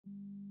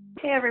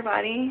Hey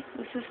everybody,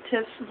 this is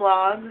Tiff's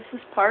vlog. This is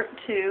part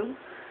 2.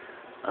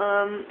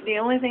 The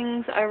only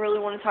things I really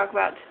want to talk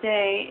about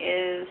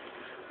today is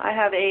I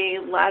have a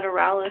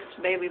lateralis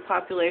baby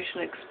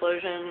population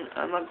explosion.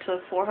 I'm up to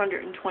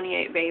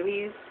 428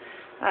 babies.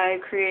 I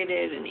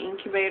created an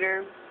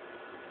incubator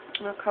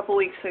a couple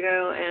weeks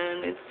ago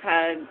and it's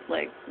had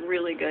like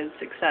really good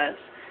success.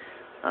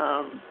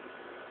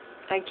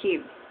 I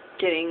keep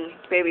getting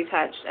babies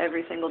hatched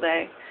every single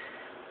day.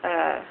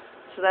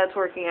 So that's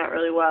working out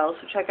really well.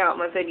 So check out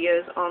my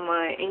videos on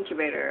my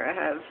incubator. I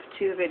have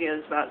 2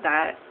 videos about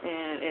that,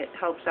 and it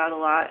helps out a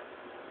lot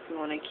if you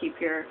want to keep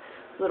your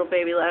little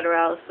baby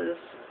lateralises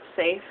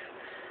safe.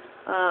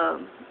 I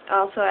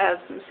also have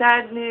some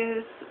sad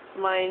news.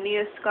 My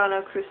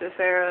Neoscana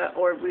crucifera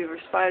orb weaver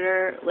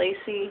spider,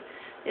 Lacey,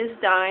 is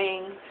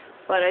dying,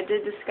 but I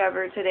did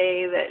discover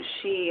today that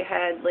she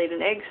had laid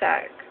an egg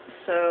sac,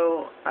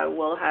 so I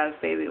will have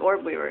baby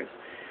orb weavers.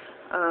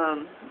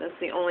 That's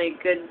the only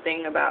good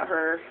thing about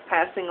her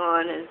passing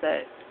on, is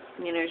that,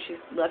 you know, she's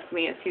left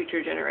me a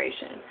future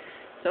generation.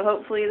 So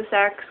hopefully the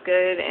sac's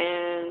good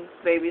and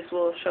babies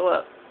will show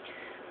up.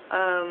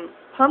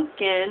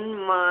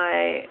 Pumpkin,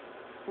 my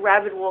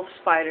rabid wolf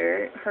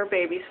spider, her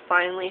baby's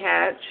finally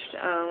hatched.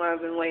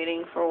 I've been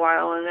waiting for a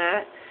while on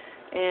that,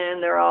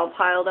 and they're all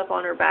piled up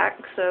on her back.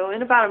 So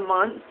in about a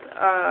month,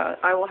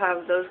 I will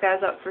have those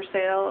guys up for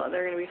sale.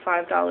 They're going to be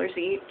 $5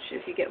 each.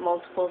 If you get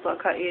multiples, I'll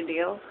cut you a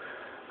deal.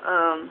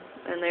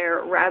 And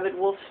they're rabid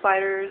wolf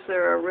spiders.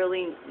 They're a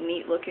really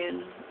neat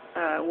looking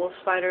wolf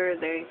spider.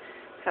 They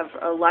have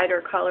a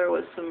lighter color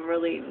with some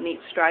really neat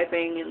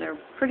striping, and they're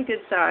pretty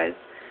good size.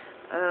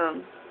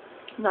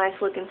 Nice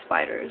looking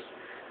spiders.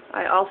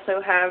 I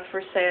also have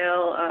for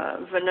sale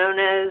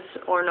Venonez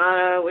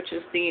ornata, which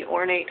is the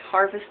ornate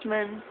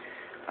harvestman.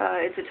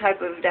 It's a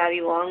type of daddy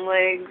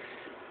longlegs,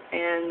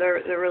 and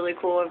they're really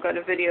cool. I've got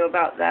a video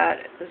about that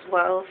as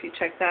well if you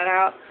check that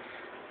out.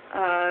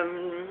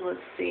 Let's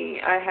see,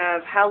 I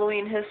have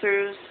Halloween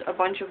hissers, a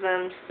bunch of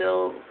them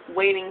still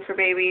waiting for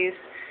babies.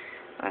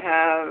 I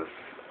have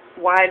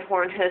wide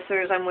horn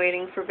hissers, I'm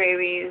waiting for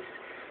babies.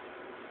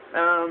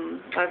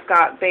 I've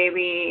got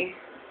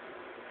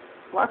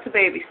lots of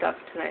baby stuff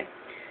today.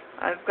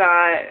 I've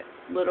got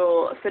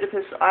little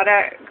Phidippus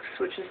audax,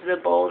 which is the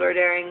bold or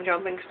daring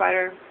jumping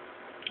spider.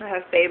 I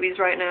have babies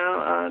right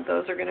now.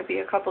 Those are going to be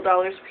a couple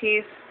dollars a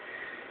piece.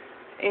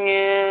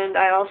 And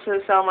I also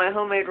sell my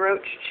homemade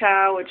roach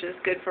chow, which is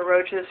good for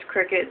roaches,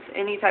 crickets,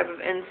 any type of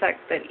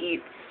insect that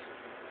eats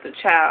the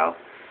chow.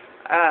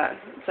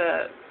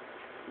 It's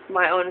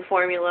my own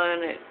formula,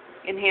 and it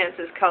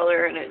enhances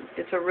color, and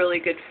it's a really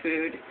good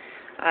food.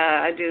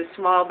 I do a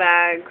small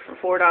bag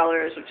for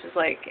 $4, which is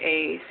like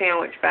a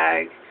sandwich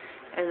bag,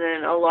 and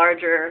then a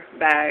larger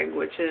bag,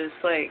 which is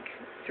like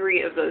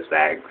 3 of those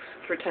bags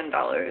for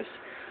 $10.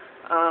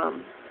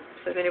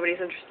 So if anybody's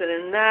interested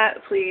in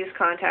that, please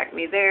contact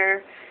me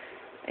there.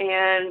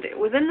 And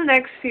within the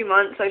next few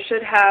months, I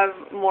should have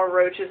more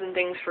roaches and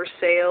things for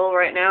sale.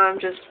 Right now, I'm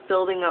just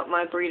building up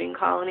my breeding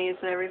colonies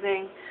and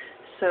everything,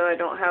 so I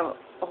don't have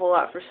a whole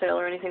lot for sale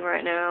or anything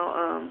right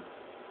now.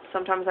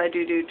 Sometimes I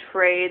do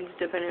trades,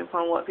 depending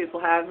upon what people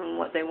have and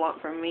what they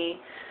want from me.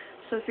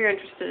 So if you're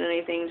interested in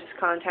anything, just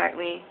contact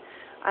me.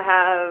 I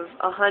have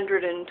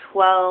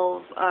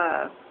 112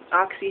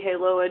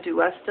 Oxyhaloa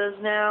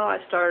duestas now. I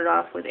started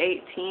off with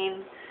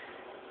 18,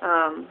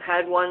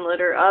 had 1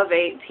 litter of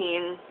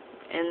 18,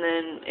 and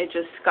then it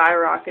just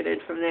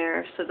skyrocketed from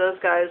there. So those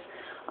guys,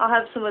 I'll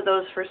have some of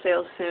those for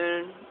sale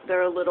soon.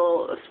 They're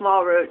a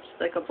small roach,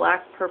 like a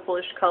black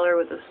purplish color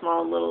with a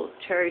small little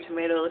cherry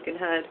tomato looking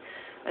head,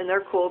 and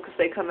they're cool because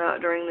they come out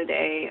during the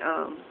day.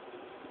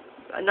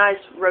 A nice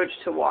roach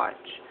to watch.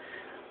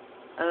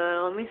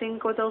 Let me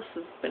think what else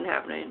has been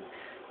happening.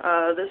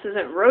 This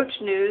isn't roach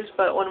news,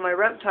 but one of my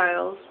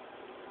reptiles,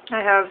 I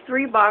have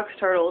 3 box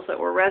turtles that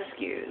were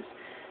rescues,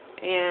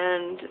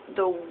 and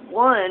the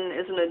one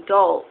is an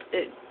adult.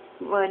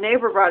 My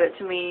neighbor brought it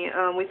to me.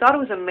 We thought it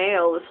was a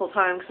male this whole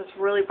time because it's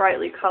really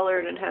brightly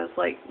colored and has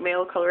like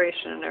male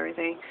coloration and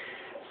everything,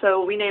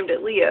 so we named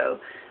it Leo.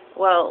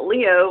 Well,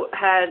 Leo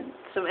had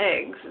some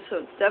eggs, so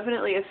it's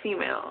definitely a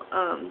female.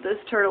 This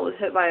turtle was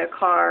hit by a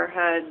car,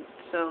 had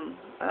some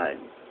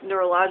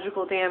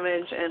neurological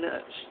damage and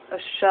a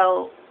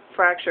shell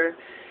fracture,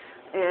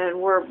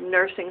 and we're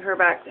nursing her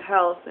back to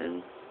health,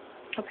 and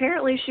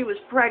apparently she was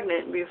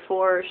pregnant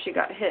before she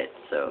got hit.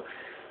 So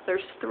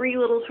there's 3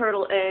 little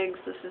turtle eggs.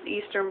 This is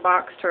eastern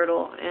box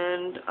turtle,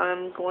 and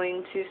I'm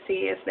going to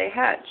see if they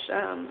hatch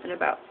in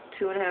about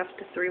 2.5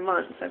 to 3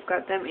 months. I've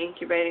got them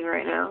incubating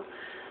right now,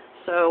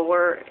 so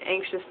we're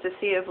anxious to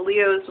see if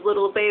Leo's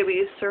little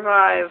babies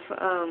survive.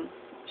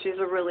 She's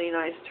a really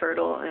nice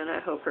turtle, and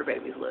I hope her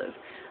babies live.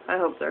 I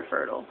hope they're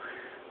fertile.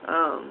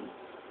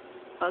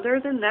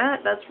 Other than that,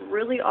 that's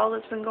really all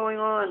that's been going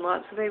on.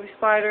 Lots of baby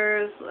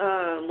spiders,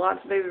 lots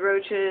of baby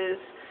roaches,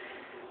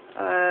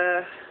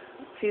 a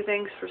few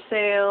things for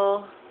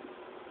sale.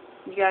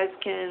 You guys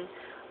can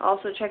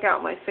also check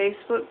out my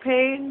Facebook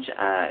page,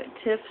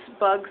 Tiff's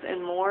Bugs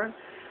and More.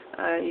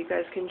 You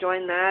guys can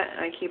join that.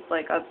 I keep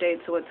like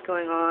updates of what's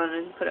going on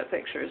and put up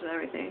pictures and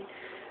everything.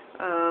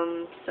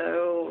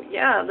 So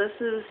yeah, this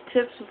is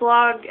Tiff's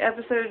Vlog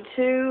episode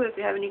 2. If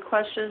you have any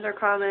questions or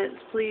comments,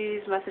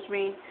 please message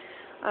me.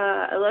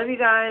 I love you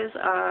guys.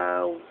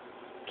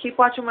 Keep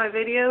watching my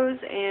videos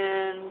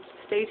and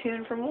stay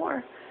tuned for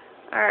more.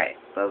 Alright,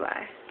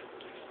 bye-bye.